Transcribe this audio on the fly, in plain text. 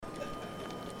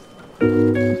And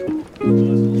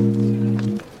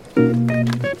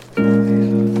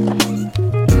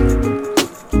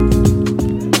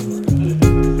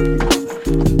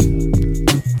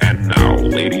now,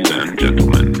 ladies and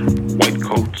gentlemen, white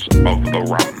coats of the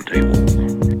round table.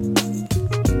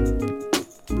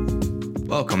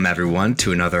 Welcome, everyone,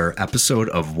 to another episode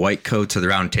of White Coats of the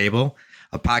Round Table,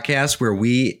 a podcast where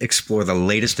we explore the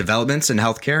latest developments in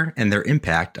healthcare and their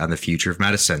impact on the future of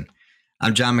medicine.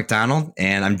 I'm John McDonald,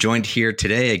 and I'm joined here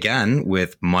today again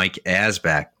with Mike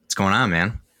Asbeck. What's going on,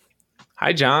 man?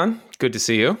 Hi, John. Good to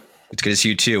see you. It's good to see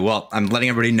you, too. Well, I'm letting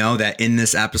everybody know that in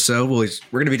this episode, we're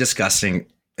going to be discussing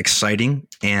exciting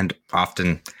and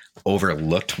often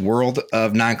overlooked world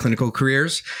of non-clinical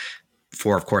careers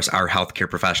for, of course, our healthcare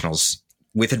professionals.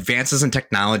 With advances in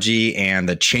technology and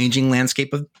the changing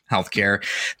landscape of healthcare,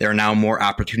 there are now more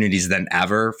opportunities than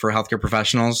ever for healthcare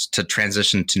professionals to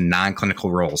transition to non-clinical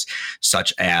roles,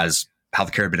 such as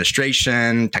healthcare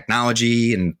administration,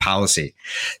 technology, and policy.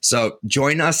 So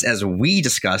join us as we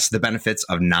discuss the benefits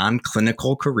of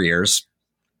non-clinical careers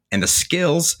and the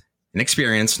skills and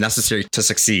experience necessary to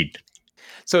succeed.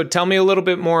 So tell me a little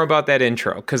bit more about that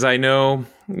intro, because I know,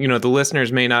 the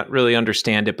listeners may not really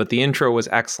understand it, but the intro was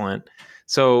excellent.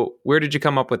 So where did you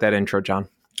come up with that intro, John?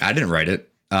 I didn't write it.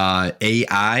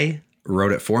 AI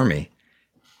wrote it for me.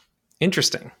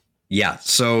 Interesting. Yeah.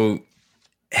 So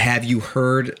have you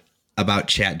heard about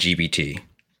ChatGPT?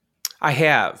 I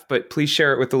have, but please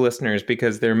share it with the listeners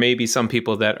because there may be some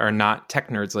people that are not tech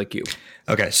nerds like you.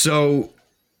 Okay. So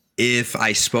if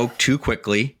I spoke too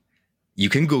quickly, you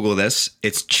can Google this.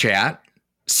 It's chat,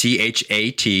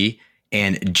 CHAT,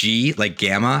 and G like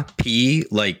gamma, P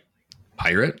like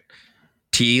pirate,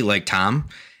 T like Tom.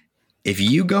 If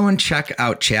you go and check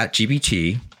out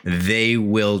ChatGPT, they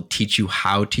will teach you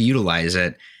how to utilize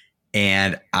it.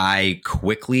 And I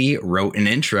quickly wrote an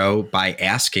intro by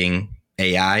asking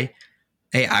AI,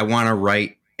 hey, I want to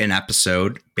write an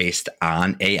episode based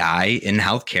on AI in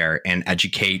healthcare and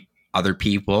educate other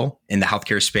people in the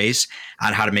healthcare space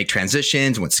on how to make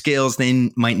transitions, what skills they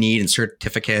might need and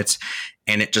certificates.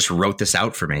 And it just wrote this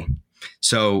out for me.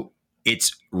 So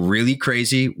it's really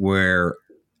crazy where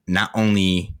not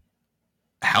only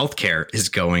healthcare is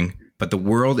going, but the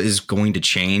world is going to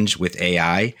change with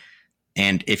AI.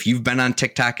 And if you've been on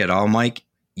TikTok at all, Mike,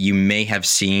 you may have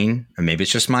seen, or maybe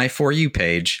it's just my For You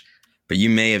page, but you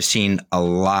may have seen a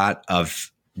lot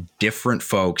of different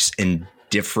folks in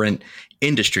different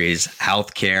industries,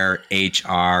 healthcare,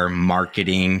 HR,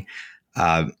 marketing,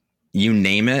 you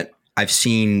name it. I've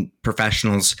seen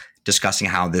professionals discussing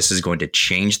how this is going to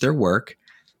change their work,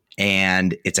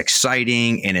 and it's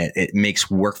exciting, and it makes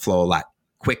workflow a lot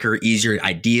quicker, easier,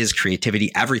 ideas,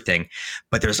 creativity, everything.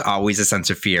 But there's always a sense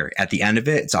of fear. At the end of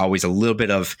it, it's always a little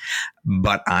bit of,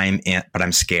 but I'm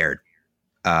scared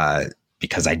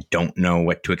because I don't know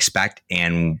what to expect.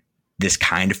 And this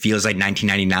kind of feels like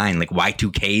 1999, like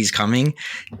Y2K is coming,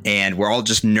 and we're all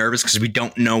just nervous because we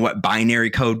don't know what binary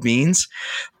code means.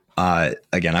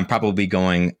 Again, I'm probably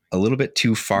going a little bit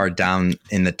too far down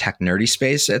in the tech nerdy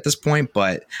space at this point,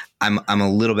 but I'm a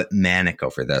little bit manic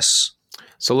over this.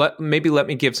 So let me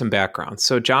give some background.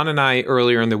 So John and I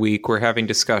earlier in the week were having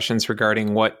discussions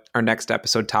regarding what our next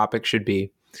episode topic should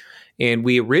be. And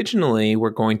we originally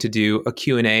were going to do a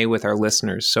Q&A with our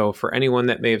listeners. So for anyone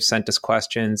that may have sent us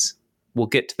questions, we'll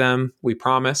get to them, we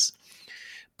promise.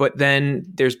 But then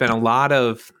there's been a lot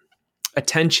of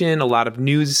attention, a lot of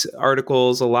news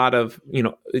articles, a lot of,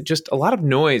 just a lot of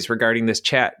noise regarding this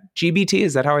chat. GBT,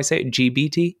 is that how I say it?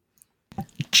 GBT?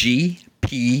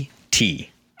 GPT.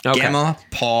 Okay. Gamma,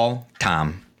 Paul,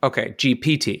 Tom. Okay,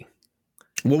 GPT.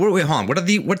 Well, wait, hold on.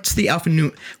 What's the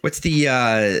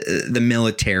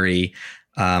military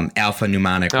alpha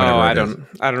mnemonic? Oh, I don't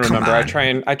remember. I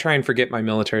try and forget my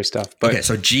military stuff. But, okay,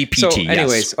 so GPT. So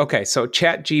anyways, yes. Okay, so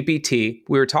Chat GPT,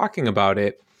 we were talking about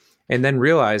it and then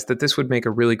realized that this would make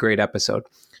a really great episode.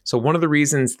 So one of the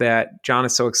reasons that John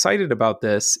is so excited about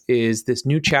this is this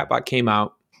new chatbot came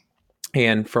out.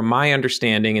 And from my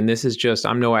understanding, and this is just,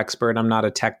 I'm no expert, I'm not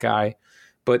a tech guy,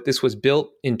 but this was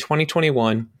built in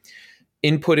 2021,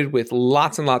 inputted with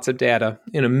lots and lots of data,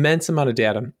 an immense amount of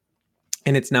data.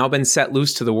 And it's now been set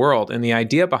loose to the world. And the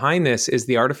idea behind this is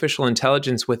the artificial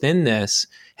intelligence within this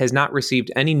has not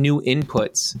received any new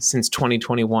inputs since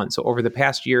 2021. So over the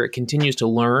past year, it continues to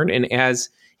learn. And as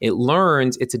it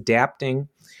learns, it's adapting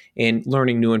and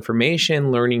learning new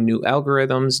information, learning new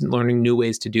algorithms, learning new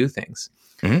ways to do things.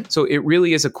 Mm-hmm. So it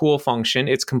really is a cool function.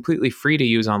 It's completely free to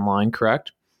use online,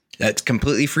 correct? That's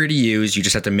completely free to use. You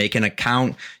just have to make an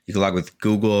account. You can log with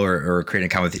Google or create an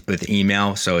account with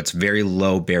email. So it's very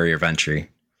low barrier of entry.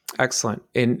 Excellent.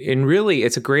 And really,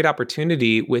 it's a great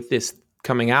opportunity with this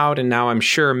coming out. And now I'm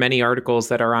sure many articles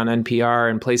that are on NPR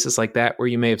and places like that where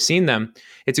you may have seen them.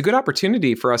 It's a good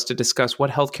opportunity for us to discuss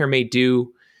what healthcare may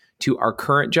do to our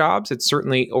current jobs. It's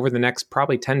certainly over the next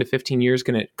probably 10 to 15 years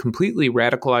going to completely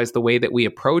radicalize the way that we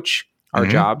approach our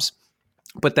jobs.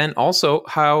 But then also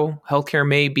how healthcare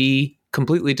may be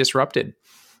completely disrupted.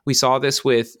 We saw this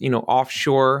with,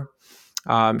 offshore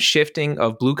shifting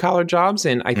of blue collar jobs.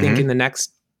 And I think in the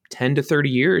next 10 to 30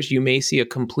 years, you may see a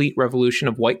complete revolution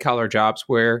of white collar jobs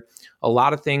where a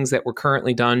lot of things that were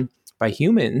currently done by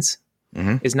humans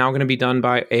is now going to be done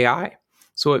by AI.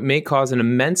 So it may cause an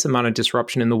immense amount of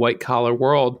disruption in the white collar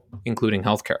world, including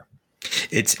healthcare.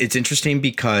 It's interesting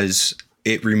because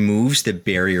it removes the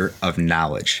barrier of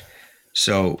knowledge.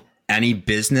 So any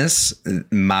business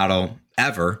model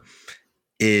ever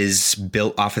is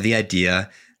built off of the idea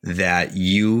that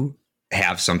you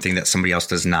have something that somebody else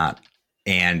does not,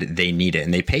 and they need it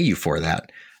and they pay you for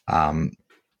that.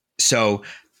 So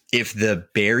if the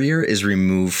barrier is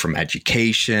removed from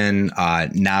education,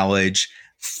 knowledge,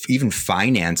 even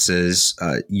finances,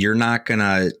 you're not going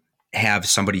to have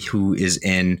somebody who is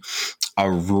in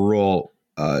a rural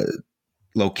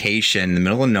location in the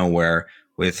middle of nowhere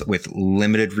with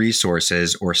limited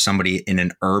resources, or somebody in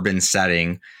an urban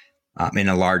setting in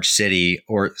a large city,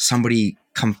 or somebody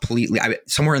completely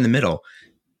somewhere in the middle.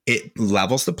 It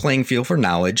levels the playing field for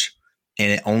knowledge,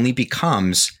 and it only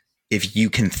becomes, if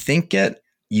you can think it,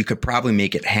 you could probably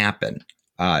make it happen.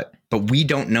 But we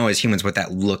don't know as humans what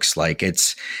that looks like.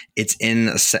 It's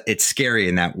scary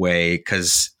in that way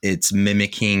because it's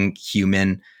mimicking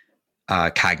human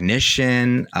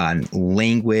cognition,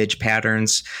 language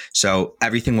patterns. So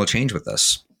everything will change with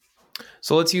this.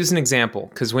 So let's use an example,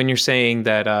 because when you're saying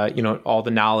that all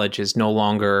the knowledge is no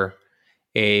longer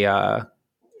a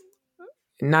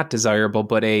not desirable,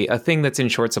 but a thing that's in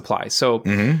short supply. So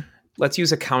let's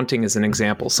use accounting as an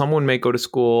example. Someone may go to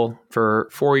school for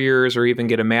 4 years or even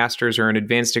get a master's or an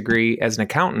advanced degree as an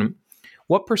accountant.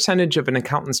 What percentage of an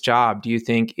accountant's job do you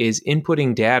think is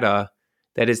inputting data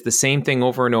that is the same thing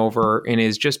over and over and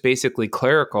is just basically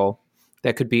clerical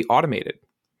that could be automated?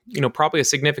 Probably a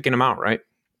significant amount, right?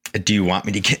 Do you want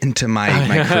me to get into my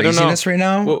craziness right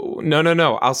now? Well,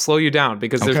 no. I'll slow you down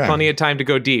because there's plenty of time to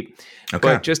go deep. Okay.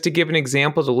 But just to give an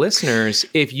example to listeners,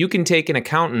 if you can take an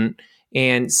accountant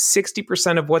and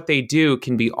 60% of what they do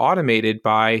can be automated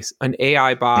by an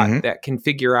AI bot that can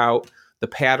figure out the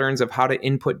patterns of how to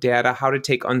input data, how to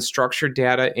take unstructured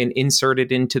data and insert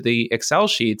it into the Excel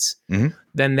sheets,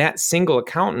 then that single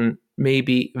accountant may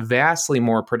be vastly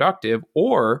more productive,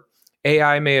 or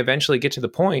AI may eventually get to the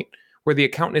point where the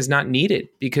accountant is not needed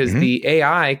because the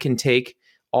AI can take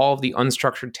all of the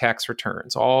unstructured tax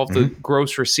returns, all of the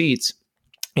gross receipts,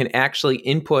 and actually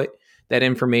input that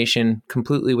information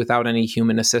completely without any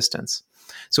human assistance.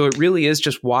 So it really is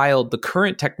just wild. The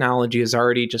current technology is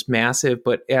already just massive,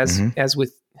 but as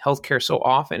with healthcare so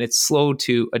often, it's slow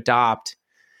to adopt.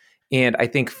 And I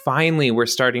think finally we're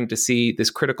starting to see this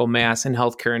critical mass in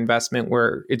healthcare investment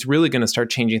where it's really going to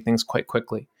start changing things quite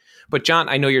quickly. But John,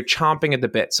 I know you're chomping at the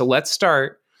bit. So let's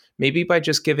start maybe by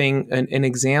just giving an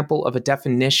example of a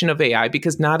definition of AI,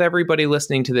 because not everybody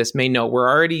listening to this may know. We're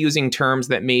already using terms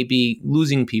that may be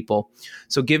losing people.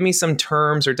 So give me some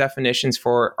terms or definitions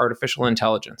for artificial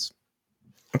intelligence.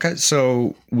 Okay,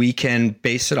 so we can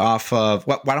base it off of,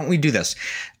 why don't we do this?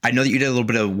 I know that you did a little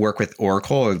bit of work with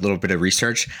Oracle, or a little bit of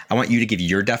research. I want you to give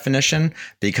your definition,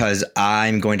 because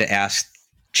I'm going to ask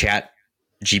Chat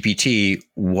GPT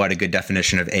what a good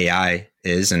definition of AI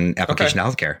is in application to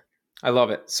healthcare. I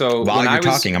love it. So while you're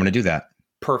talking, I'm going to do that.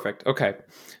 Perfect. Okay.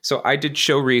 So I did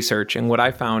show research, and what I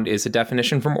found is a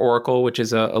definition from Oracle, which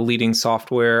is a leading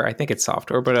software, I think it's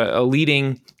software, but a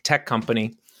leading tech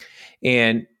company.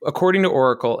 And according to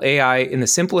Oracle, AI in the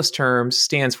simplest terms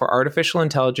stands for artificial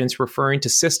intelligence, referring to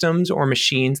systems or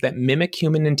machines that mimic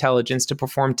human intelligence to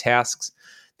perform tasks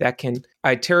that can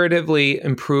iteratively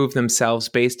improve themselves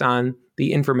based on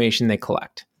the information they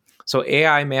collect. So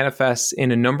AI manifests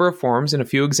in a number of forms, and a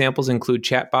few examples include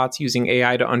chatbots using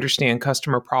AI to understand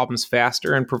customer problems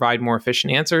faster and provide more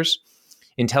efficient answers.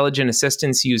 Intelligent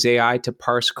assistants use AI to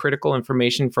parse critical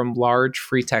information from large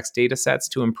free text data sets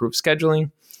to improve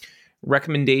scheduling.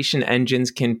 Recommendation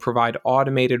engines can provide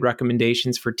automated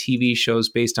recommendations for TV shows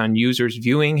based on users'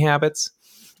 viewing habits.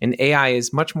 And AI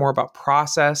is much more about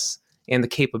process and the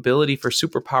capability for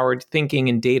superpowered thinking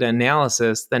and data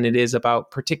analysis than it is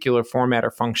about particular format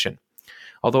or function.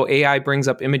 Although AI brings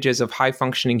up images of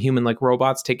high-functioning human-like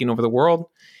robots taking over the world,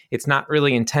 it's not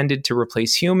really intended to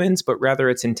replace humans, but rather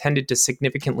it's intended to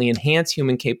significantly enhance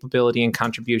human capability and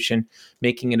contribution,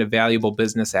 making it a valuable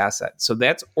business asset. So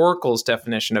that's Oracle's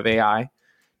definition of AI.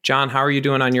 John, how are you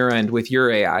doing on your end with your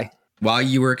AI? While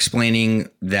you were explaining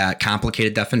that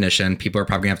complicated definition, people are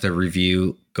probably going to have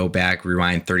to go back,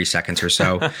 rewind 30 seconds or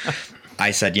so. I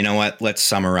said, you know what? Let's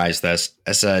summarize this.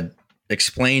 I said,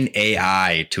 explain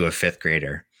AI to a fifth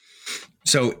grader.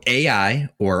 So AI,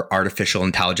 or artificial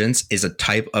intelligence, is a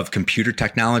type of computer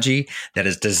technology that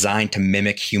is designed to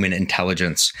mimic human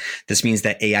intelligence. This means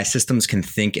that AI systems can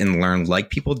think and learn like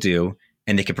people do,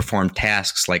 and they can perform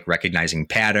tasks like recognizing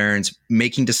patterns,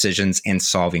 making decisions, and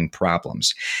solving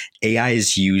problems. AI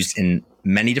is used in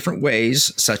many different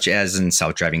ways, such as in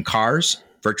self-driving cars,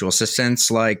 virtual assistants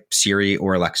like Siri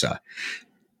or Alexa.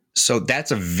 So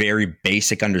that's a very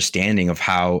basic understanding of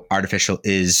how artificial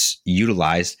is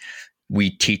utilized.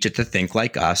 We teach it to think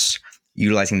like us,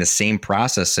 utilizing the same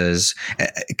processes.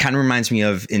 It kind of reminds me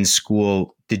of in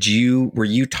school, were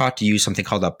you taught to use something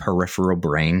called a peripheral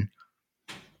brain?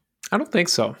 I don't think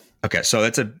so. Okay, so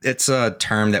it's a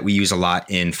term that we use a lot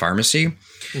in pharmacy.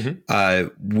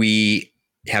 Mm-hmm. We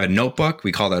have a notebook.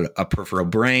 We call it a peripheral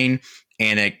brain,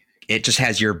 and it just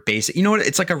has your basic. You know what?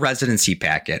 It's like a residency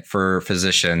packet for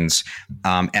physicians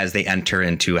as they enter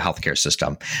into a healthcare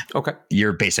system. Okay,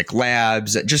 your basic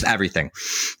labs, just everything,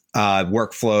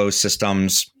 workflow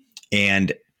systems,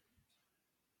 and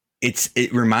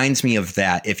it reminds me of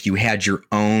that. If you had your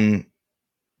own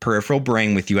peripheral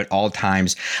brain with you at all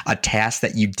times, a task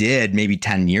that you did maybe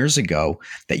 10 years ago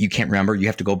that you can't remember, you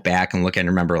have to go back and look and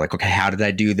remember, like, okay, how did I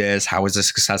do this? How was this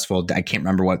successful? I can't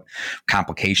remember what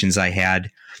complications I had.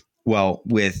 Well,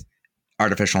 with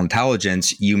artificial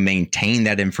intelligence, you maintain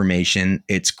that information.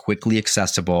 It's quickly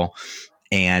accessible,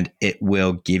 and it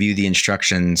will give you the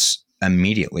instructions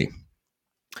immediately.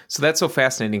 So that's so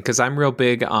fascinating, because I'm real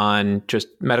big on just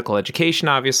medical education.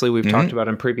 Obviously, we've talked about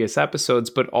in previous episodes,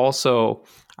 but also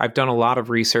I've done a lot of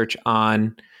research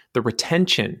on the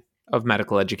retention of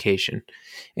medical education.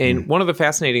 And one of the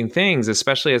fascinating things,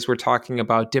 especially as we're talking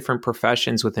about different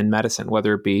professions within medicine,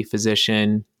 whether it be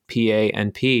physician, PA,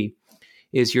 NP,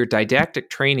 is your didactic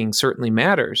training certainly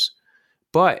matters.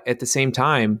 But at the same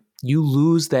time, you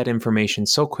lose that information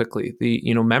so quickly.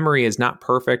 Memory is not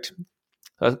perfect.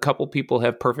 A couple people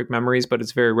have perfect memories, but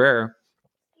it's very rare.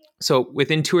 So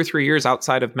within 2 or 3 years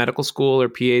outside of medical school or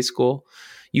PA school,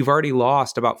 you've already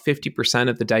lost about 50%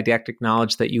 of the didactic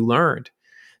knowledge that you learned.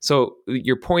 So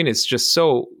your point is just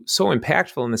so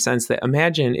impactful in the sense that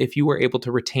imagine if you were able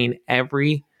to retain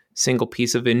every single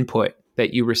piece of input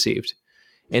that you received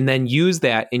and then use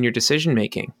that in your decision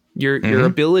making. Your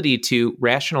ability to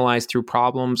rationalize through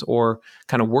problems or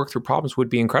kind of work through problems would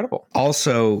be incredible.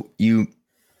 Also,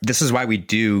 this is why we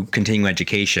do continuing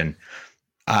education.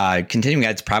 Continuing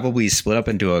ed's probably split up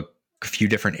into a few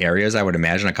different areas. I would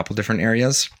imagine a couple different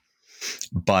areas,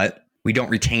 but we don't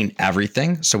retain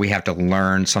everything. So we have to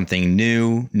learn something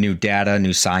new data,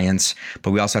 new science,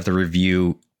 but we also have to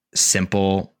review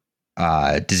simple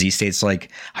disease states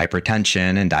like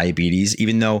hypertension and diabetes.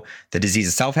 Even though the disease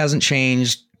itself hasn't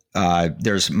changed,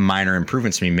 there's minor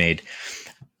improvements to be made.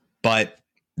 But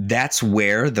that's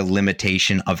where the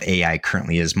limitation of AI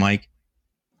currently is, Mike,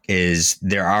 is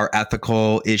there are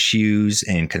ethical issues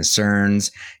and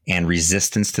concerns and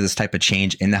resistance to this type of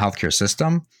change in the healthcare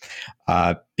system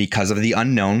because of the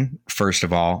unknown, first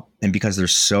of all, and because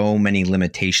there's so many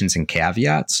limitations and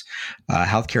caveats.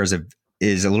 Healthcare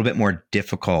is a little bit more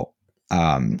difficult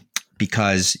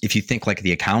because if you think like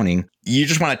the accounting, you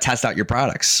just want to test out your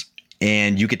products.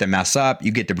 And you get to mess up,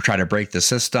 you get to try to break the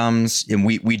systems. And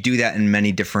we do that in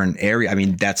many different areas. I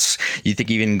mean, you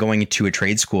think even going to a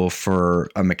trade school for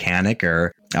a mechanic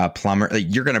or a plumber,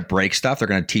 you're going to break stuff. They're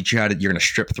going to teach you you're going to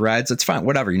strip threads. It's fine,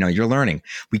 whatever, you're learning.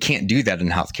 We can't do that in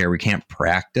healthcare. We can't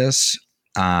practice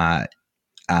on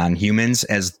humans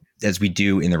as we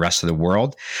do in the rest of the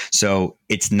world. So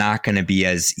it's not going to be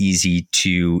as easy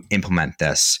to implement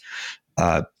this.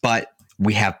 But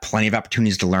we have plenty of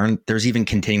opportunities to learn. There's even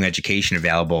continuing education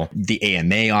available. The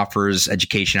AMA offers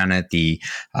education on it. The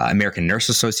American Nurse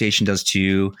Association does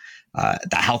too. The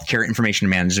Healthcare Information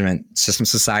Management System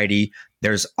Society.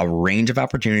 There's a range of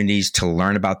opportunities to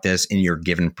learn about this in your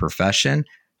given profession,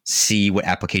 see what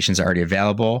applications are already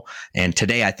available. And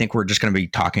today, I think we're just going to be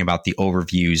talking about the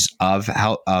overviews of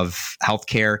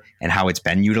healthcare and how it's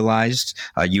been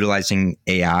utilizing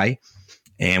AI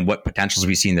and what potentials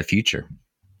we see in the future.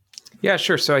 Yeah,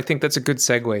 sure. So I think that's a good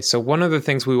segue. So one of the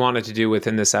things we wanted to do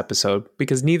within this episode,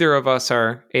 because neither of us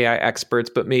are AI experts,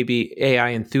 but maybe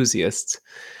AI enthusiasts,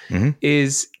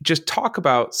 is just talk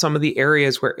about some of the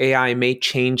areas where AI may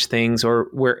change things or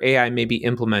where AI may be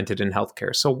implemented in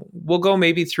healthcare. So we'll go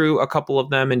maybe through a couple of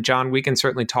them. And John, we can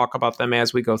certainly talk about them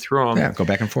as we go through them. Yeah, go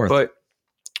back and forth. But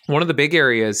one of the big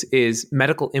areas is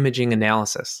medical imaging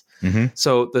analysis.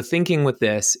 So the thinking with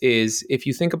this is if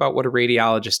you think about what a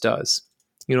radiologist does,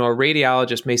 a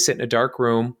radiologist may sit in a dark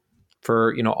room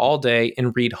for, all day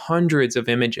and read hundreds of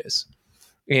images.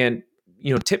 And,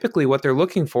 typically what they're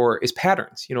looking for is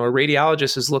patterns. A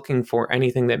radiologist is looking for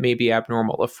anything that may be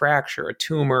abnormal, a fracture, a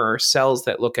tumor, or cells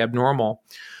that look abnormal.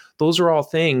 Those are all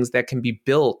things that can be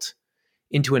built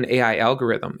into an AI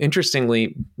algorithm.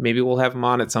 Interestingly, maybe we'll have him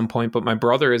on at some point, but my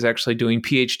brother is actually doing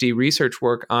PhD research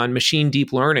work on machine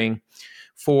deep learning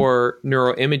for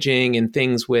neuroimaging and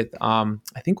things with, I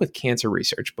think with cancer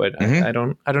research, but I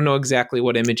don't know exactly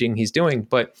what imaging he's doing.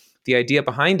 But the idea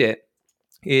behind it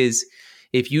is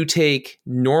if you take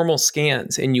normal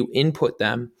scans and you input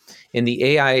them, and the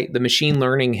AI, the machine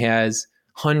learning has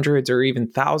hundreds or even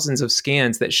thousands of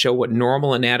scans that show what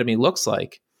normal anatomy looks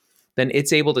like, then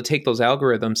it's able to take those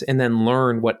algorithms and then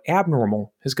learn what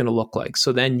abnormal is going to look like.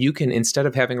 So then you can, instead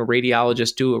of having a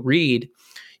radiologist do a read,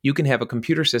 you can have a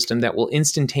computer system that will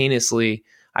instantaneously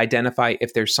identify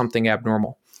if there's something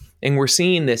abnormal. And we're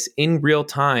seeing this in real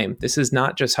time. This is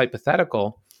not just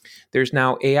hypothetical. There's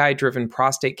now AI-driven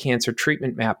prostate cancer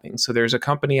treatment mapping. So there's a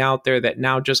company out there that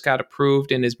now just got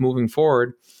approved and is moving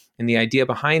forward. And the idea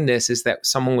behind this is that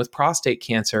someone with prostate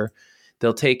cancer,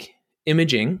 they'll take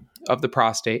imaging of the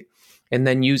prostate and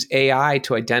then use AI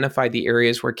to identify the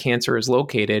areas where cancer is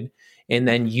located, and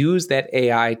then use that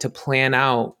AI to plan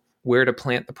out where to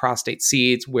plant the prostate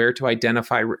seeds, where to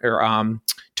identify or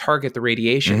target the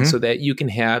radiation so that you can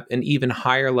have an even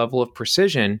higher level of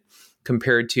precision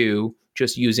compared to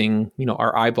just using,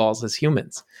 our eyeballs as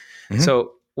humans.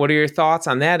 So what are your thoughts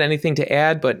on that? Anything to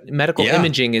add? But medical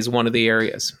imaging is one of the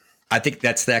areas. I think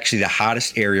that's actually the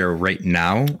hottest area right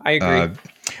now. I agree.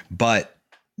 But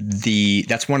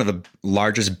that's one of the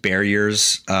largest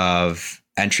barriers of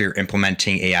entry or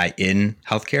implementing AI in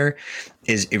healthcare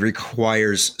is it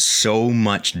requires so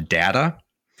much data.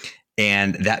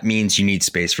 And that means you need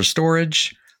space for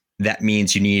storage. That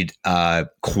means you need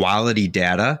quality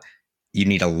data. You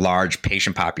need a large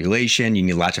patient population. You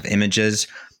need lots of images.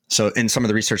 So in some of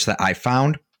the research that I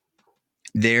found,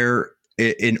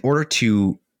 in order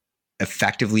to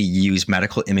effectively use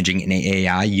medical imaging in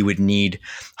AI, you would need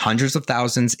hundreds of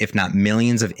thousands, if not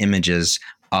millions of images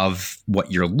of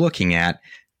what you're looking at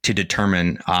to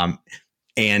determine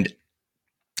if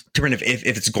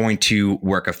it's going to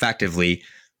work effectively.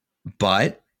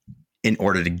 But in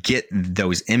order to get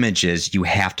those images, you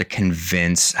have to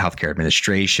convince healthcare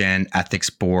administration, ethics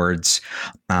boards.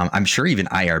 I'm sure even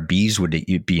IRBs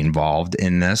would be involved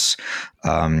in this.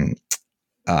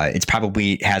 It's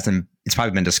probably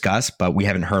been discussed, but we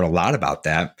haven't heard a lot about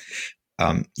that.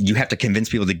 You have to convince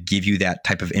people to give you that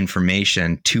type of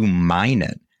information to mine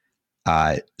it.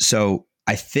 So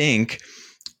I think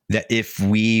that if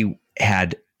we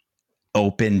had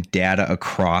open data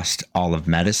across all of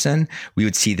medicine, we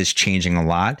would see this changing a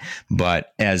lot.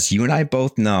 But as you and I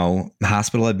both know, the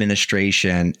hospital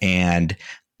administration and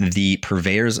the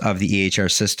purveyors of the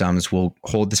EHR systems will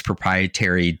hold this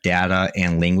proprietary data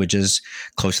and languages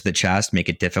close to the chest, make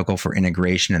it difficult for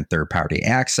integration and third-party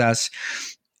access.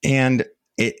 And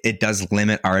it does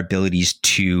limit our abilities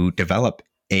to develop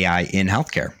AI in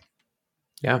healthcare.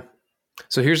 Yeah.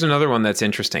 So here's another one that's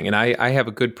interesting. And I have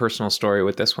a good personal story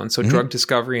with this one. So drug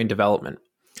discovery and development.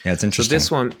 Yeah, it's interesting.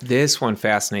 So this one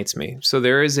fascinates me. So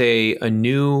there is a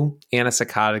new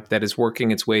antipsychotic that is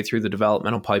working its way through the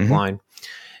developmental pipeline.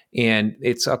 And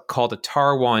it's called a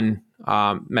TAR1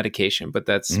 medication, but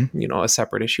that's a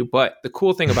separate issue. But the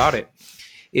cool thing about it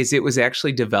is it was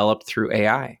actually developed through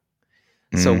AI.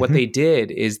 So what they did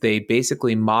is they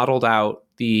basically modeled out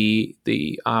the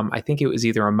I think it was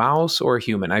either a mouse or a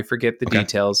human. I forget the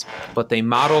details, but they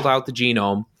modeled out the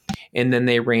genome, and then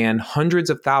they ran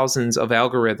hundreds of thousands of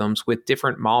algorithms with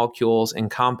different molecules and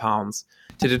compounds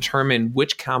to determine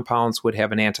which compounds would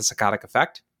have an antipsychotic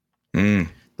effect.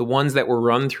 The ones that were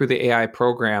run through the AI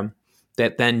program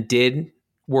that then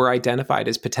were identified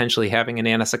as potentially having an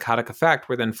antipsychotic effect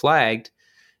were then flagged.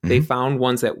 They found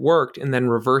ones that worked and then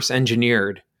reverse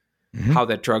engineered how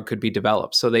that drug could be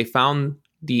developed. So they found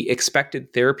the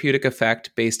expected therapeutic effect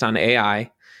based on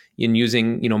AI in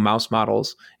using, mouse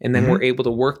models, and then were able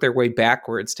to work their way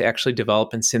backwards to actually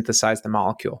develop and synthesize the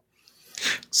molecule.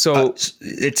 So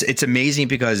it's amazing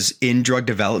because in drug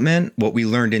development, what we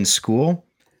learned in school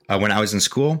when I was in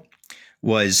school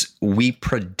was we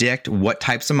predict what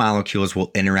types of molecules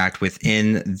will interact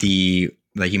within the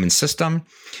human system.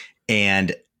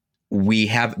 And we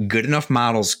have good enough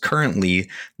models currently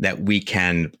that we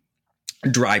can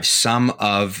drive some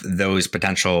of those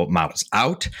potential models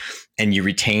out, and you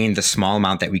retain the small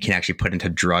amount that we can actually put into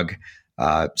drug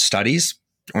studies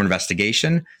or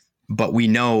investigation. But we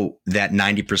know that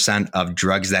 90% of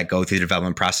drugs that go through the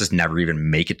development process never even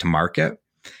make it to market.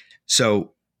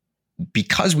 So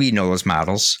because we know those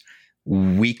models,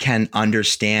 we can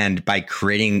understand by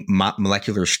creating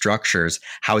molecular structures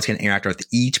how it's going to interact with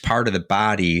each part of the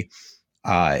body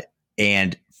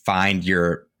and find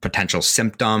your potential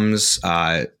symptoms,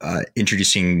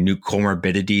 introducing new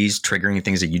comorbidities, triggering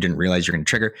things that you didn't realize you're going to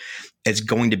trigger. It's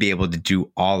going to be able to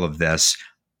do all of this,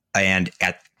 and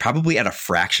probably at a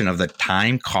fraction of the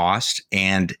time cost.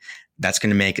 And that's going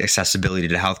to make accessibility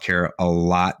to healthcare a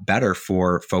lot better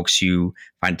for folks who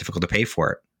find it difficult to pay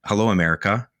for it. Hello,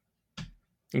 America.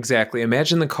 Exactly.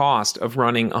 Imagine the cost of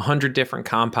running 100 different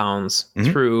compounds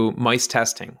through mice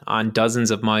testing on dozens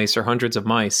of mice or hundreds of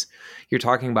mice. You're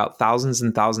talking about thousands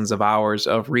and thousands of hours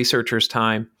of researchers'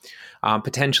 time,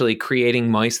 potentially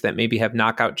creating mice that maybe have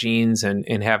knockout genes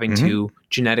and having to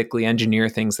genetically engineer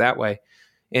things that way.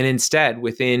 And instead,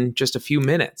 within just a few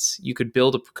minutes, you could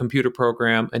build a computer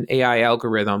program, an AI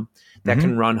algorithm that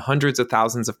can run hundreds of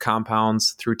thousands of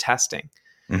compounds through testing.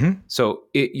 So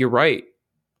you're right.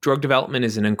 Drug development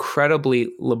is an incredibly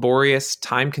laborious,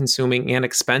 time-consuming, and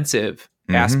expensive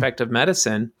aspect of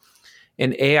medicine.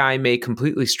 And AI may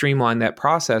completely streamline that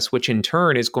process, which in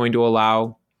turn is going to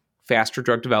allow faster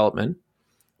drug development,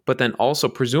 but then also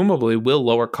presumably will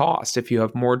lower cost. If you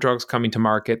have more drugs coming to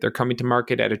market, they're coming to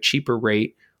market at a cheaper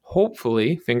rate.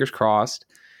 Hopefully, fingers crossed,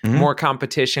 more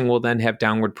competition will then have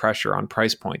downward pressure on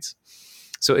price points.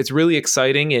 So it's really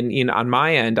exciting. And on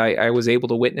my end, I was able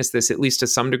to witness this, at least to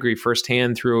some degree,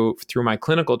 firsthand through my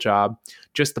clinical job,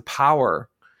 just the power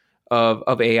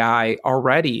of AI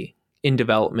already in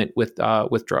development with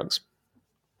drugs.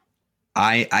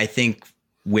 I think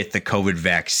with the COVID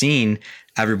vaccine,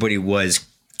 everybody was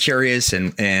curious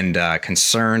and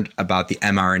concerned about the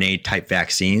mRNA type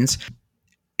vaccines.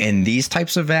 And these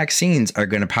types of vaccines are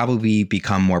going to probably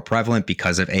become more prevalent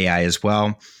because of AI as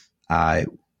well.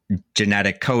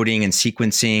 Genetic coding and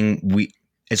sequencing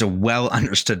is a well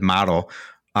understood model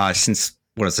since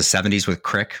the 70s with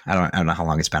Crick. I don't know how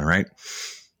long it's been, right?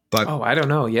 But I don't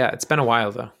know. Yeah, it's been a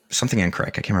while though. Something in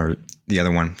Crick. I can't remember the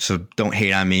other one. So don't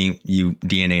hate on me, you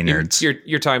DNA nerds.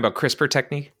 You're talking about CRISPR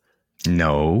technique?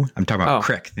 No, I'm talking about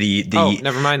Crick.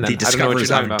 Never mind then. The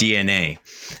discoverers of DNA.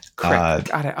 Crick.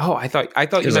 Got it. I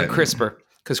thought you meant CRISPR.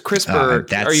 Because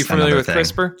CRISPR, are you familiar with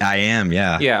CRISPR? I am,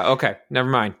 yeah. Yeah, okay. Never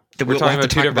mind. We're talking about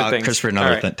two different things. CRISPR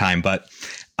another time, but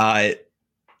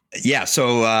yeah.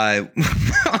 So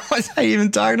what was I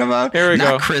even talking about? Here we go.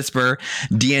 Not CRISPR,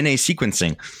 DNA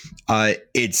sequencing.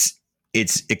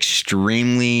 It's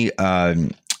extremely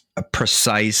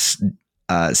precise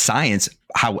science.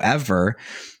 However,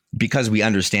 because we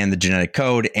understand the genetic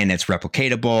code and it's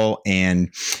replicatable,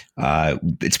 and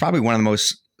it's probably one of the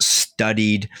most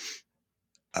studied.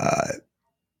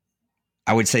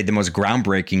 I would say the most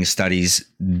groundbreaking studies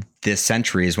this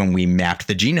century is when we mapped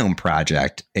the Genome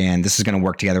Project. And this is going to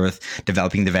work together with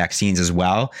developing the vaccines as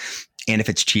well. And if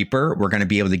it's cheaper, we're going to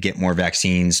be able to get more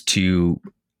vaccines to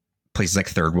places like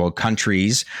third world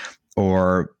countries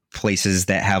or places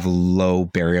that have low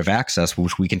barrier of access,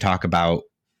 which we can talk about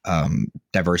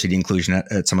diversity inclusion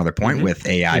at some other point with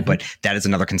AI. But that is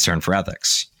another concern for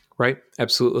ethics. Right.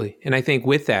 Absolutely. And I think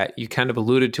with that, you kind of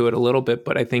alluded to it a little bit,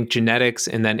 but I think genetics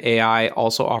and then AI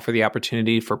also offer the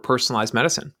opportunity for personalized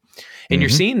medicine. And you're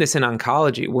seeing this in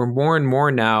oncology, where more and more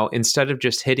now, instead of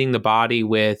just hitting the body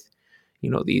with,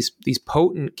 these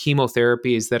potent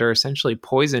chemotherapies that are essentially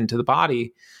poison to the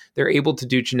body, they're able to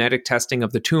do genetic testing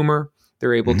of the tumor.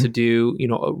 They're able to do,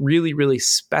 a really, really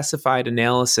specified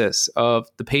analysis of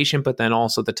the patient, but then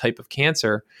also the type of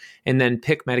cancer, and then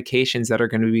pick medications that are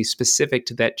going to be specific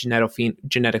to that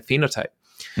genetic phenotype.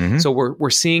 So we're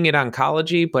seeing it in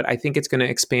oncology, but I think it's going to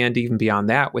expand even beyond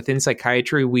that. Within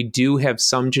psychiatry, we do have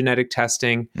some genetic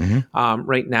testing.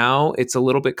 Right now, it's a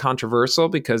little bit controversial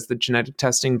because the genetic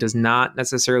testing does not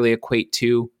necessarily equate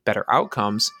to better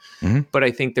outcomes. But I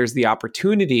think there's the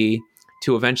opportunity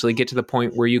to eventually get to the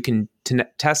point where you can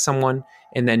test someone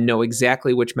and then know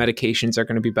exactly which medications are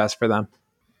going to be best for them.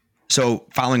 So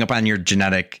following up on your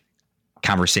genetic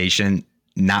conversation,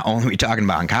 not only are we talking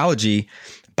about oncology,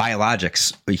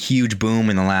 biologics, a huge boom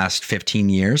in the last 15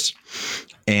 years.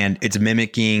 And it's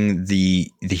mimicking the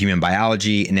human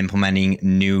biology and implementing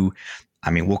new,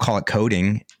 we'll call it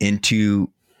coding, into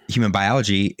human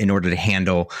biology in order to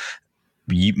handle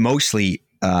mostly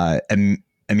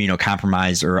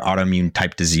immunocompromised or autoimmune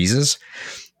type diseases.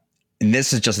 And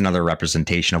this is just another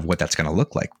representation of what that's going to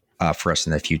look like for us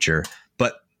in the future.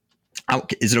 But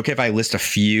is it okay if I list a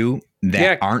few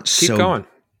that aren't so going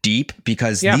deep?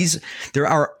 Because there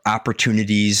are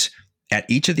opportunities at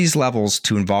each of these levels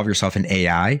to involve yourself in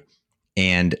AI,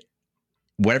 and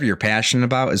whatever you're passionate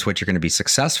about is what you're going to be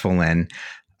successful in,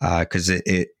 because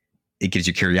it gives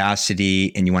you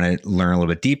curiosity and you want to learn a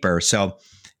little bit deeper. So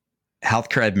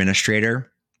healthcare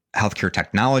administrator, healthcare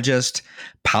technologist,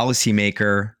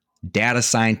 policymaker, data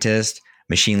scientist,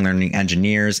 machine learning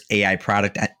engineers, AI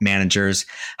product managers,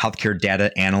 healthcare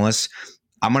data analysts.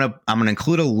 I'm gonna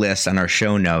include a list on our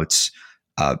show notes,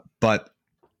 but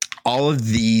all of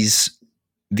these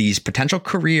potential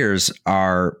careers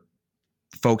are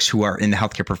folks who are in the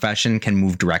healthcare profession can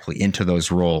move directly into those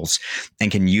roles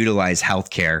and can utilize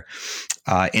healthcare.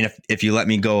 And if you let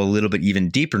me go a little bit even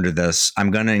deeper into this, I'm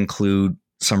going to include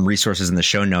some resources in the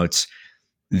show notes.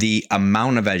 The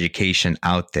amount of education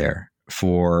out there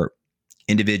for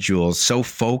individuals so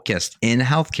focused in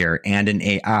healthcare and in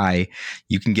AI,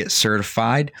 you can get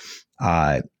certified.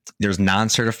 There's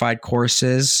non-certified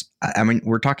courses. I mean,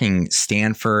 we're talking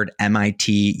Stanford,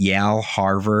 MIT, Yale,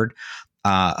 Harvard,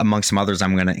 among some others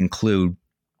I'm going to include,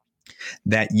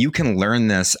 that you can learn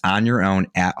this on your own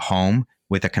at home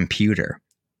with a computer.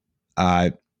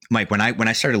 Mike, when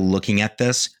I started looking at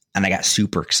this and I got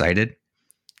super excited,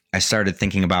 I started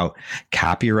thinking about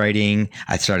copywriting.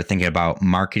 I started thinking about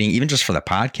marketing, even just for the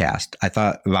podcast. I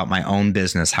thought about my own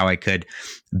business, how I could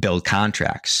build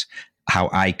contracts, how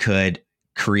I could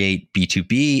create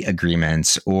B2B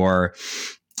agreements, or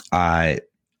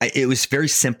it was very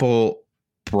simple,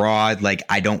 broad. Like,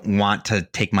 I don't want to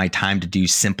take my time to do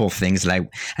simple things and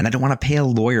I don't want to pay a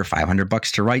lawyer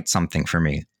 $500 to write something for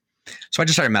me. So I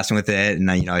just started messing with it, and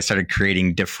I started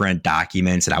creating different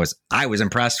documents that I was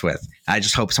impressed with. I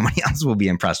just hope somebody else will be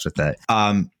impressed with it.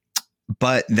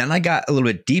 But then I got a little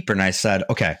bit deeper, and I said,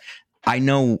 okay, I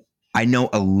know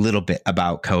a little bit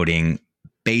about coding.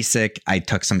 Basic. I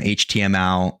took some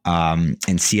HTML and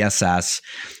CSS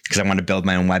because I wanted to build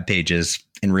my own web pages,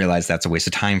 and realized that's a waste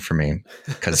of time for me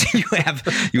because you have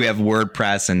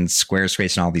WordPress and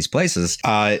Squarespace and all these places.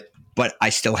 But I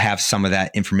still have some of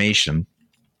that information.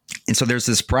 And so there's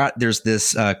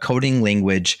this coding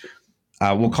language.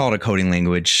 We'll call it a coding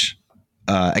language.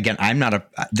 Again,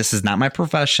 this is not my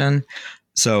profession.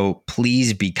 So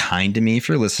please be kind to me if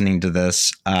you're listening to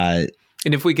this.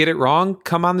 And if we get it wrong,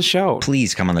 come on the show.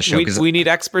 Please come on the show. We need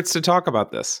experts to talk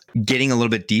about this. Getting a little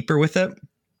bit deeper with it.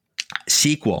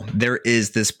 SQL. There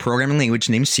is this programming language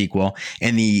named SQL.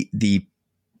 And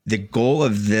the goal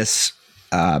of this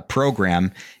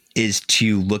program is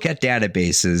to look at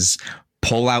databases,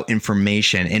 pull out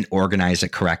information, and organize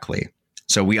it correctly.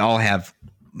 So we all have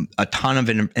a ton of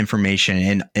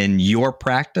information in your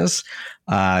practice.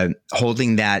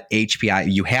 Holding that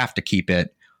HPI, you have to keep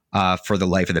it for the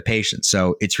life of the patient.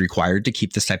 So it's required to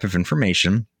keep this type of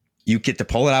information. You get to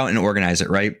pull it out and organize it,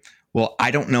 right? Well,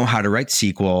 I don't know how to write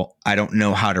SQL. I don't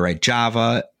know how to write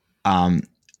Java. We're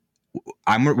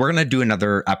going to do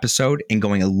another episode and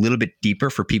going a little bit deeper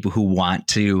for people who want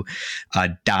to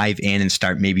dive in and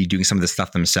start maybe doing some of this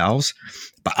stuff themselves.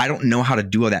 But I don't know how to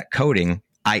do all that coding.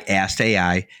 I asked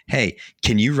AI, hey,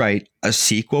 can you write a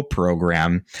SQL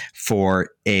program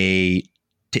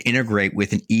to integrate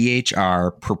with an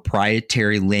EHR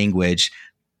proprietary language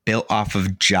built off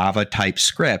of Java type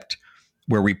script,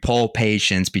 where we poll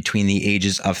patients between the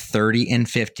ages of 30 and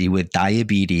 50 with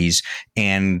diabetes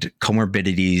and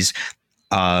comorbidities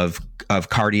of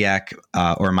cardiac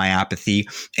or myopathy.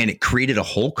 And it created a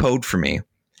whole code for me.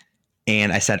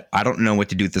 And I said, I don't know what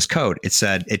to do with this code.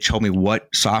 It told me what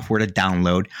software to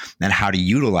download and how to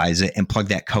utilize it and plug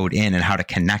that code in and how to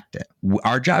connect it.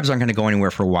 Our jobs aren't going to go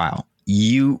anywhere for a while.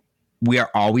 We are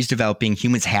always developing.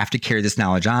 Humans have to carry this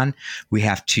knowledge on. We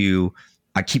have to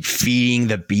keep feeding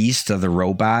the beast of the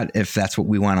robot, if that's what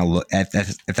we want to look at,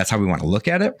 if that's how we want to look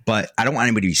at it. But I don't want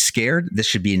anybody to be scared. This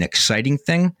should be an exciting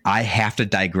thing. I have to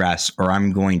digress, or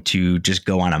I'm going to just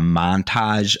go on a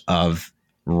montage of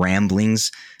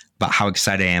ramblings about how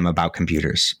excited I am about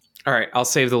computers. All right. I'll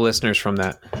save the listeners from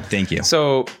that. Thank you.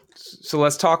 So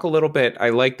let's talk a little bit. I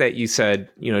like that you said,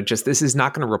 just this is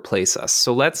not going to replace us.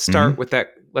 So let's start with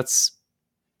that. Let's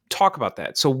talk about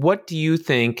that. So what do you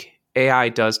think AI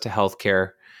does to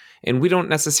healthcare? And we don't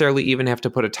necessarily even have to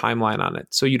put a timeline on it.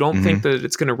 So you don't think that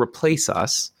it's going to replace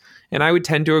us. And I would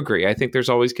tend to agree. I think there's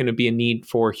always going to be a need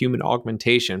for human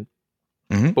augmentation.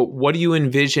 But what do you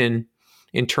envision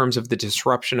in terms of the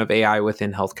disruption of AI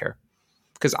within healthcare?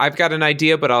 Because I've got an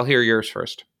idea, but I'll hear yours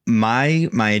first. my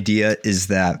idea is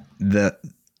that the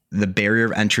barrier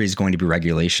of entry is going to be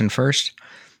regulation first,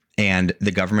 and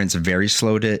the government's very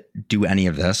slow to do any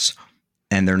of this,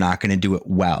 and they're not going to do it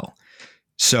well.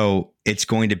 So it's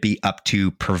going to be up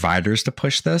to providers to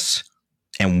push this,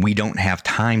 and we don't have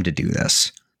time to do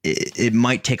this. It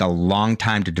might take a long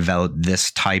time to develop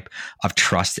this type of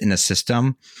trust in a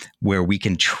system where we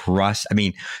can trust. I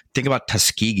mean, think about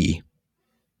Tuskegee.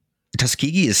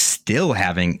 Tuskegee is still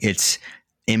having its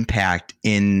impact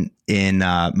in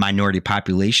minority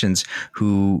populations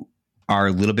who are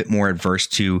a little bit more adverse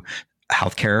to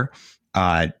healthcare,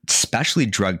 especially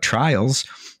drug trials.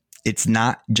 It's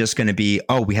not just going to be,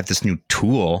 oh, we have this new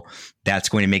tool that's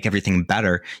going to make everything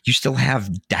better. You still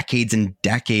have decades and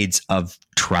decades of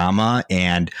trauma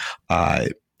and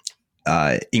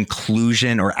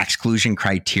inclusion or exclusion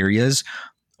criterias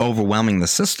overwhelming the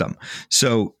system.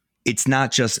 So it's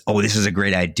not just, oh, this is a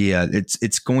great idea.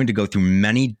 It's going to go through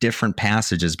many different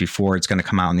passages before it's going to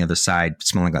come out on the other side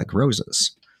smelling like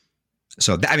roses.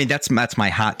 So that's my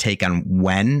hot take on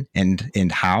when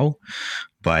and how,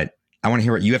 but I want to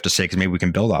hear what you have to say because maybe we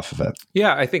can build off of it.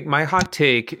 Yeah, I think my hot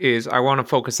take is I want to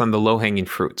focus on the low-hanging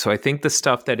fruit. So I think the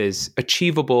stuff that is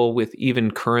achievable with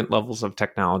even current levels of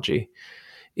technology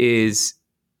is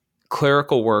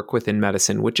clerical work within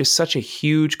medicine, which is such a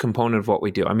huge component of what we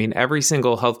do. I mean, every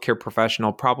single healthcare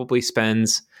professional probably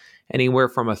spends anywhere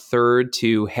from a third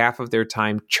to half of their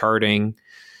time charting,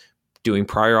 doing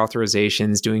prior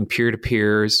authorizations, doing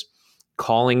peer-to-peers,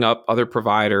 calling up other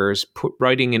providers,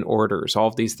 writing in orders, all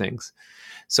of these things.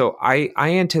 So I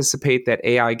anticipate that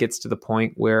AI gets to the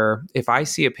point where if I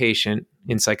see a patient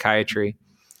in psychiatry,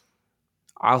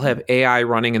 I'll have AI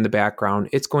running in the background.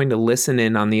 It's going to listen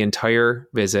in on the entire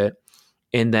visit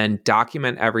and then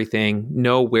document everything,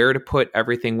 know where to put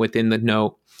everything within the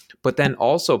note. But then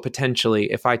also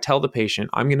potentially, if I tell the patient,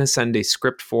 I'm going to send a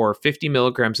script for 50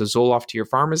 milligrams of Zoloft to your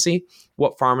pharmacy,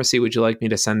 what pharmacy would you like me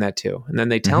to send that to? And then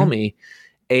they tell me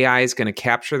AI is going to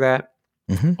capture that,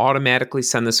 automatically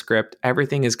send the script.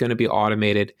 Everything is going to be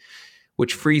automated,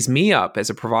 which frees me up as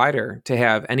a provider to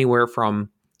have anywhere from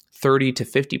 30 to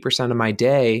 50% of my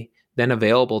day then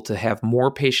available to have more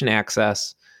patient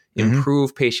access,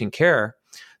 improve patient care.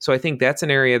 So I think that's an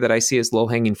area that I see as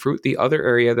low-hanging fruit. The other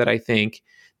area that I think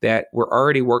that we're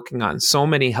already working on, so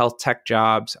many health tech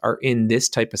jobs are in this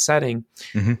type of setting,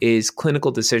 is clinical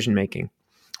decision-making.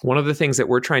 One of the things that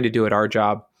we're trying to do at our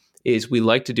job is we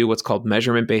like to do what's called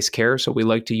measurement-based care. So we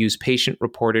like to use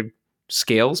patient-reported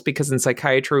scales because in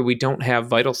psychiatry, we don't have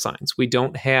vital signs. We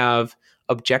don't have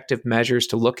objective measures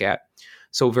to look at.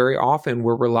 So very often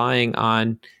we're relying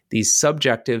on these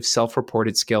subjective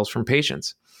self-reported scales from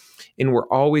patients. And we're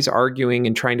always arguing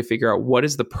and trying to figure out what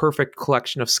is the perfect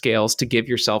collection of scales to give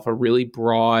yourself a really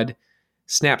broad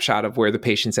snapshot of where the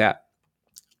patient's at.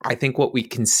 I think what we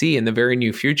can see in the very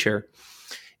near future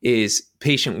is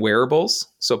patient wearables.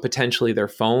 So potentially their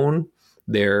phone,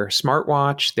 their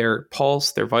smartwatch, their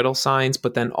pulse, their vital signs,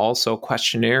 but then also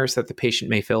questionnaires that the patient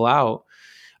may fill out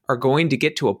are going to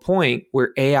get to a point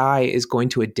where AI is going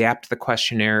to adapt the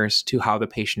questionnaires to how the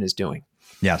patient is doing.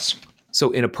 Yes.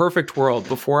 So in a perfect world,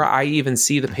 before I even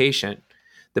see the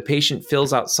patient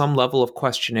fills out some level of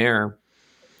questionnaire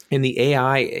and the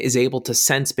AI is able to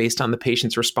sense based on the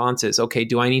patient's responses. Okay,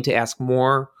 do I need to ask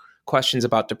more questions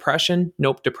about depression?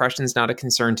 Nope, depression's not a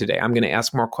concern today. I'm going to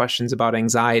ask more questions about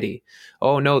anxiety.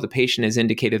 Oh no, the patient has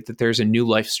indicated that there's a new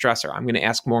life stressor. I'm going to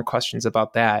ask more questions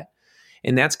about that.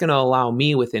 And that's going to allow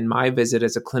me within my visit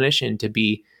as a clinician to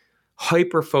be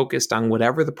hyper focused on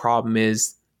whatever the problem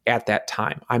is at that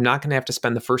time. I'm not going to have to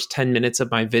spend the first 10 minutes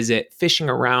of my visit fishing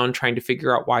around trying to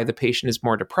figure out why the patient is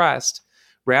more depressed.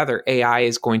 Rather, AI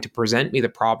is going to present me the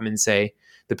problem and say,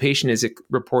 the patient is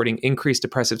reporting increased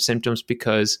depressive symptoms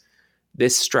because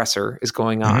this stressor is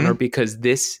going on or because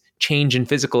this change in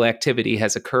physical activity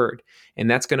has occurred.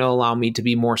 And that's going to allow me to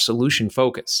be more solution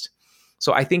focused.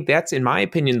 So I think that's, in my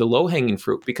opinion, the low-hanging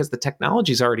fruit because the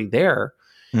technology is already there.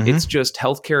 It's just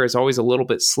healthcare is always a little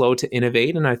bit slow to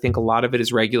innovate. And I think a lot of it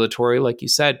is regulatory, like you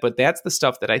said, but that's the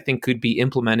stuff that I think could be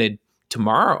implemented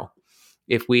tomorrow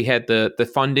if we had the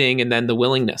funding and then the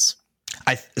willingness.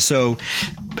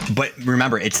 But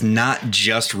remember, it's not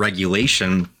just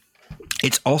regulation.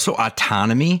 It's also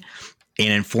autonomy and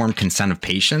informed consent of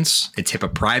patients. It's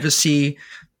HIPAA privacy.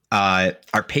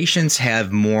 Our patients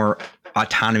have more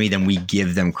autonomy than we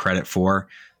give them credit for.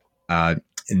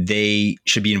 They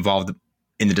should be involved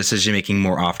in the decision making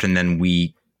more often than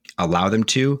we allow them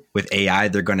to. With AI,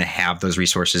 they're going to have those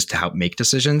resources to help make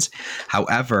decisions.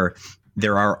 However,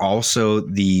 there are also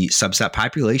the subset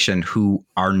population who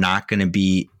are not going to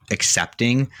be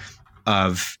accepting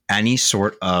of any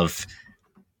sort of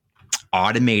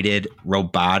automated,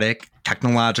 robotic,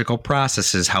 technological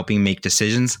processes helping make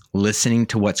decisions, listening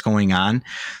to what's going on,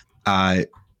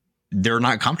 they're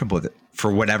not comfortable with it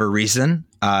for whatever reason.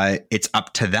 It's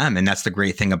up to them. And that's the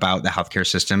great thing about the healthcare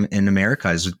system in America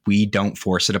is we don't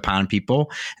force it upon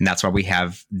people. And that's why we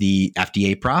have the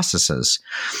FDA processes.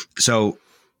 So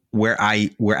where I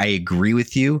agree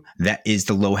with you, that is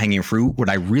the low hanging fruit. What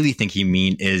I really think you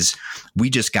mean is we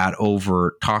just got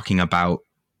over talking about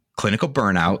clinical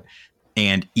burnout,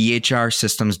 and EHR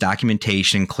systems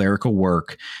documentation, clerical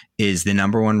work is the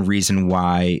number one reason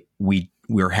why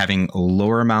we're having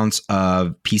lower amounts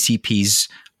of PCPs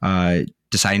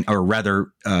deciding, or rather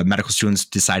medical students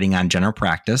deciding on general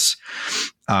practice.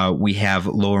 We have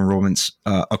low enrollments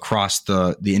across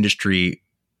the industry,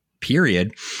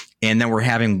 period. And then we're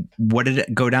having, what did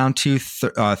it go down to?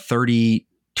 32%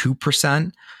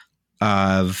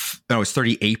 it's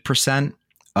 38%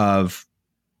 of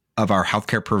our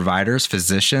healthcare providers,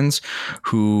 physicians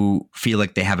who feel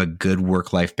like they have a good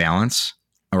work-life balance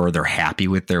or they're happy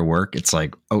with their work. It's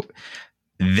like, oh,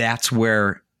 that's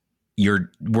where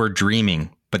we're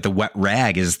dreaming. But the wet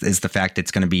rag is the fact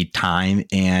it's going to be time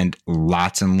and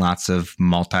lots of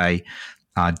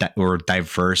or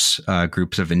diverse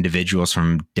groups of individuals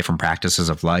from different practices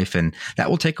of life. And that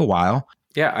will take a while.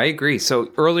 Yeah, I agree. So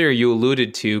earlier you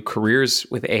alluded to careers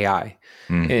with AI.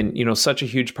 And, such a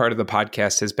huge part of the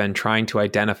podcast has been trying to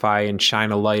identify and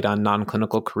shine a light on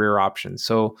non-clinical career options.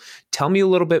 So tell me a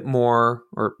little bit more,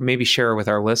 or maybe share with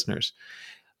our listeners,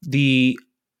 the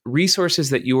resources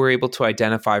that you were able to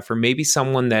identify for maybe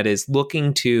someone that is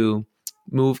looking to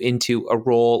move into a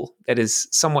role that is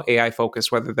somewhat AI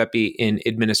focused, whether that be in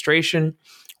administration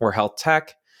or health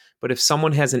tech. But if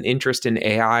someone has an interest in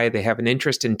AI, they have an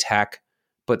interest in tech,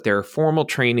 but their formal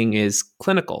training is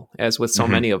clinical, as with so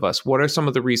many of us. What are some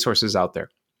of the resources out there?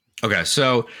 Okay,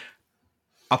 so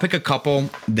I'll pick a couple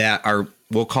that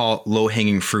we'll call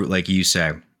low-hanging fruit, like you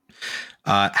say.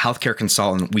 Healthcare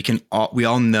consultant. We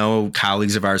all know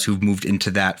colleagues of ours who've moved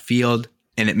into that field,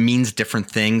 and it means different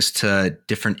things to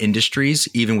different industries,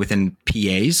 even within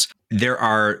PAs. There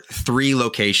are 3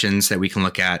 locations that we can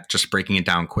look at, just breaking it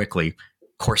down quickly.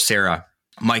 Coursera.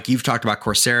 Mike, you've talked about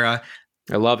Coursera.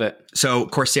 I love it. So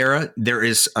Coursera, there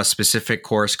is a specific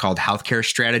course called Healthcare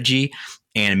Strategy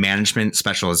and Management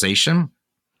Specialization.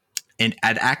 In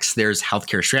edX, there's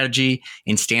Healthcare Strategy.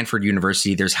 In Stanford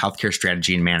University, there's Healthcare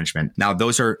Strategy and Management. Now,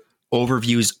 those are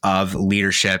overviews of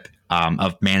leadership,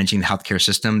 of managing the healthcare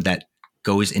system that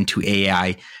goes into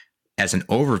AI as an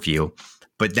overview.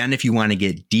 But then if you want to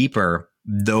get deeper,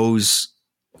 those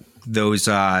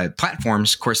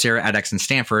platforms, Coursera, edX, and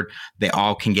Stanford, they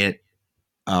all can get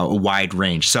a wide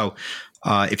range. So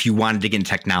if you wanted to get into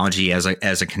technology as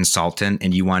a consultant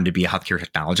and you wanted to be a healthcare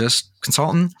technologist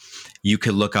consultant, you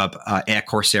could look up at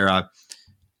Coursera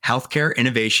Healthcare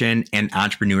Innovation and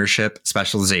Entrepreneurship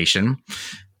Specialization.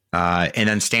 And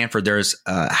then Stanford, there's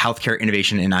Healthcare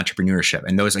Innovation and Entrepreneurship.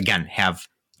 And those, again, have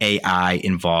AI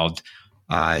involved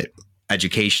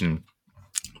education.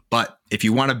 But if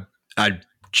you want a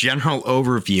general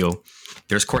overview,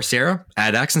 there's Coursera,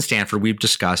 edX, and Stanford we've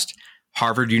discussed.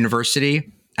 Harvard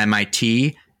University,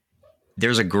 MIT.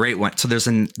 There's a great one. So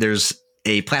there's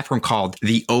a platform called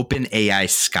the Open AI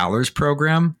Scholars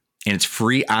Program, and it's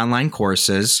free online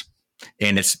courses,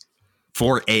 and it's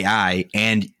for AI,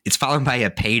 and it's followed by a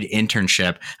paid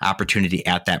internship opportunity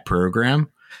at that program.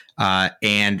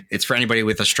 And it's for anybody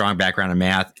with a strong background in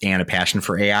math and a passion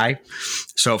for AI.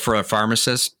 So for a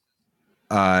pharmacist,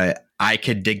 I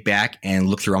could dig back and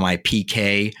look through all my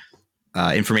PK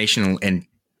information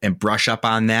and brush up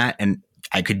on that. And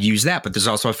I could use that, but there's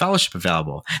also a fellowship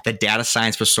available. The Data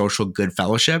Science for Social Good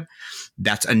Fellowship.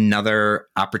 That's another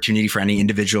opportunity for any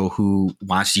individual who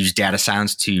wants to use data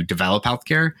science to develop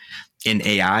healthcare in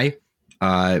AI.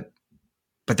 But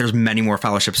there's many more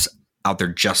fellowships out there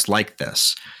just like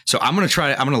this. So I'm going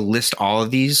to list all of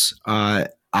these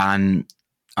on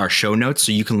our show notes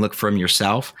so you can look for them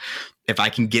yourself. If I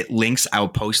can get links, I'll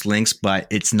post links, but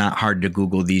it's not hard to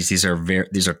Google these. These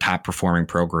are top performing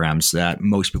programs that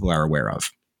most people are aware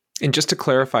of. And just to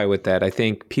clarify with that, I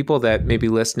think people that may be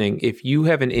listening, if you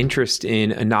have an interest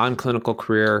in a non-clinical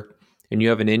career and you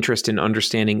have an interest in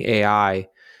understanding AI,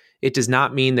 it does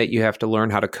not mean that you have to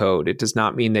learn how to code. It does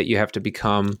not mean that you have to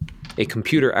become a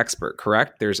computer expert,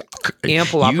 correct? There's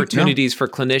ample opportunities for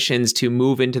clinicians to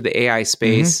move into the AI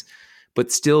space, but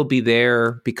still be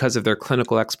there because of their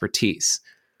clinical expertise.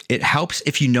 It helps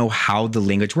if you know how the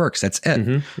language works. That's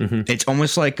it. It's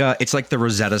almost like it's like the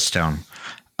Rosetta Stone.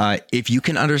 If you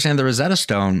can understand the Rosetta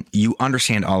Stone, you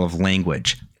understand all of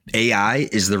language. AI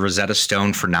is the Rosetta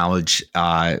Stone for knowledge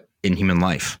in human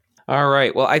life. All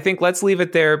right. Well, I think let's leave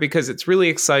it there because it's really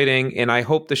exciting. And I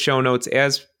hope the show notes,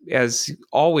 as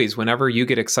always, whenever you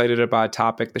get excited about a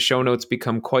topic, the show notes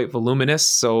become quite voluminous.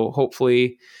 So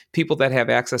hopefully people that have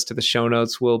access to the show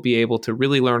notes will be able to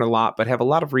really learn a lot, but have a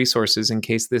lot of resources in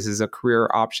case this is a career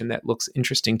option that looks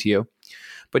interesting to you.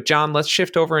 But John, let's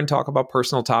shift over and talk about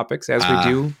personal topics. As we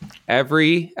do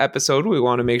every episode, we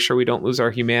want to make sure we don't lose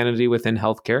our humanity within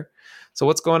healthcare. So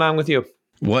what's going on with you?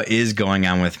 What is going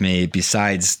on with me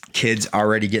besides kids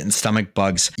already getting stomach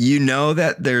bugs? You know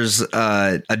that there's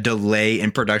a delay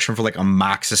in production for like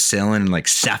amoxicillin and like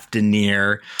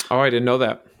Ceftonir. Oh, I didn't know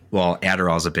that. Well,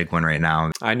 Adderall is a big one right now.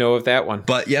 I know of that one.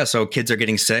 But yeah, so kids are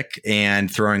getting sick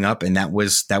and throwing up, and that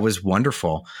was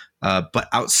wonderful. But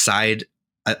outside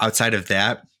of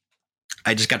that,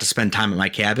 I just got to spend time at my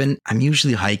cabin. I'm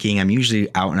usually hiking. I'm usually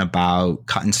out and about,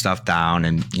 cutting stuff down,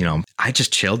 and I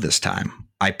just chilled this time.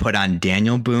 I put on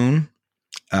Daniel Boone,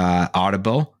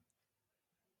 Audible.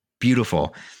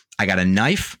 Beautiful. I got a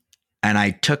knife and I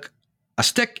took a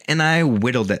stick and I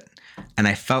whittled it. And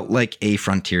I felt like a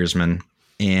frontiersman.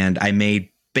 And I made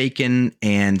bacon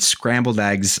and scrambled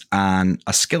eggs on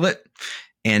a skillet.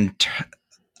 And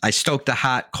I stoked a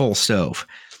hot coal stove.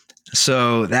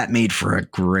 So that made for a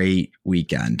great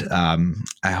weekend.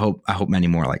 I hope many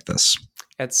more like this.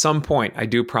 At some point, I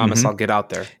do promise I'll get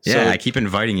out there. Yeah, so, I keep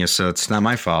inviting you, so it's not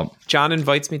my fault. John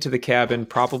invites me to the cabin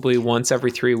probably once every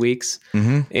 3 weeks.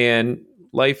 And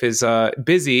life is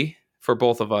busy for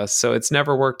both of us, so it's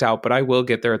never worked out, but I will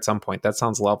get there at some point. That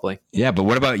sounds lovely. Yeah, but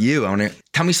what about you?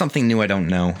 Tell me something new I don't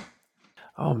know.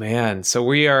 Oh, man. So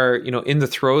we are, in the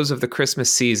throes of the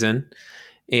Christmas season,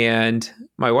 and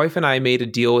my wife and I made a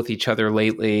deal with each other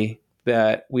lately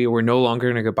that we were no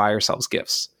longer going to buy ourselves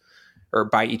gifts. Or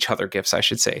buy each other gifts, I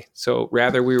should say. So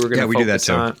rather we were going to focus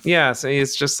on, so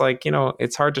it's just like,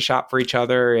 it's hard to shop for each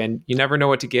other and you never know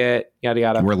what to get, yada,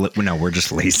 yada. We're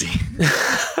just lazy.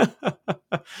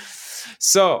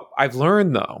 So I've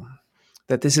learned though,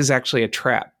 that this is actually a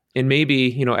trap. And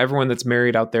maybe, everyone that's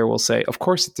married out there will say, of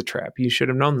course it's a trap. You should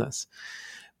have known this.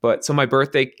 But so my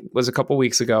birthday was a couple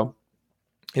weeks ago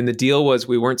and the deal was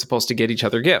we weren't supposed to get each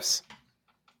other gifts.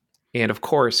 And of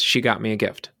course she got me a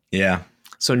gift. Yeah.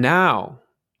 So now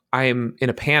I am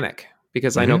in a panic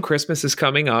because I know Christmas is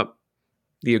coming up.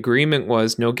 The agreement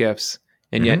was no gifts.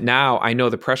 And yet now I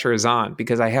know the pressure is on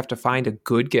because I have to find a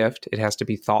good gift. It has to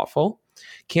be thoughtful.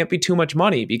 Can't be too much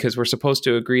money because we're supposed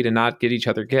to agree to not get each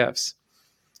other gifts.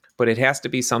 But it has to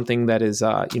be something that is,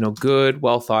 good,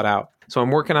 well thought out. So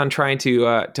I'm working on trying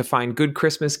to find good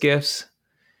Christmas gifts.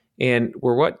 And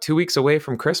we're 2 weeks away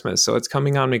from Christmas. So it's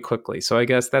coming on me quickly. So I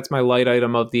guess that's my light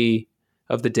item of the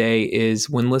day is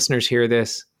when listeners hear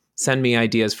this, send me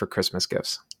ideas for Christmas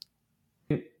gifts.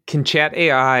 Can Chat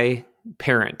AI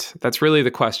parent? That's really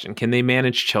the question. Can they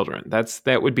manage children?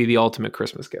 That would be the ultimate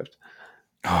Christmas gift.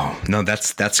 Oh, no,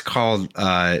 that's called,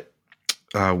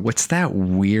 what's that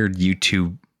weird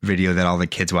YouTube video that all the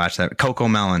kids watch? That Coco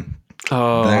Melon.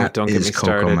 Oh, don't get me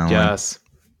started. Melon. Yes.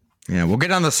 Yeah, we'll get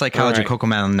on the psychology of Coco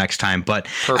Melon next time. But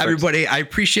Everybody, I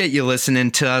appreciate you listening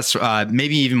to us.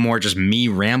 Maybe even more just me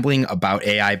rambling about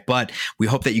AI. But we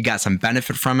hope that you got some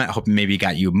benefit from it. I hope maybe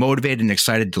got you motivated and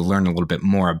excited to learn a little bit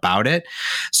more about it.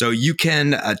 So you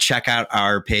can check out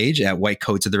our page at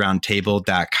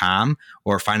whitecoatsoftheroundtable.com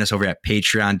or find us over at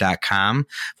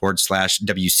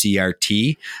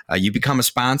patreon.com/WCRT. You become a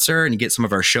sponsor and you get some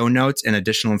of our show notes and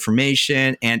additional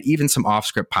information and even some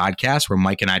off-script podcasts where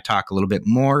Mike and I talk a little bit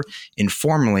more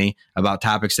informally about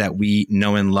topics that we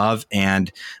know and love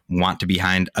and want to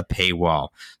behind a paywall.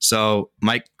 So,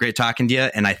 Mike, great talking to you.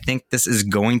 And I think this is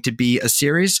going to be a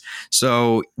series.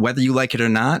 So whether you like it or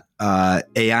not, AI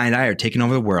and I are taking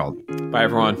over the world. Bye,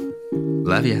 everyone.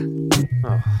 Love you.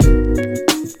 Oh.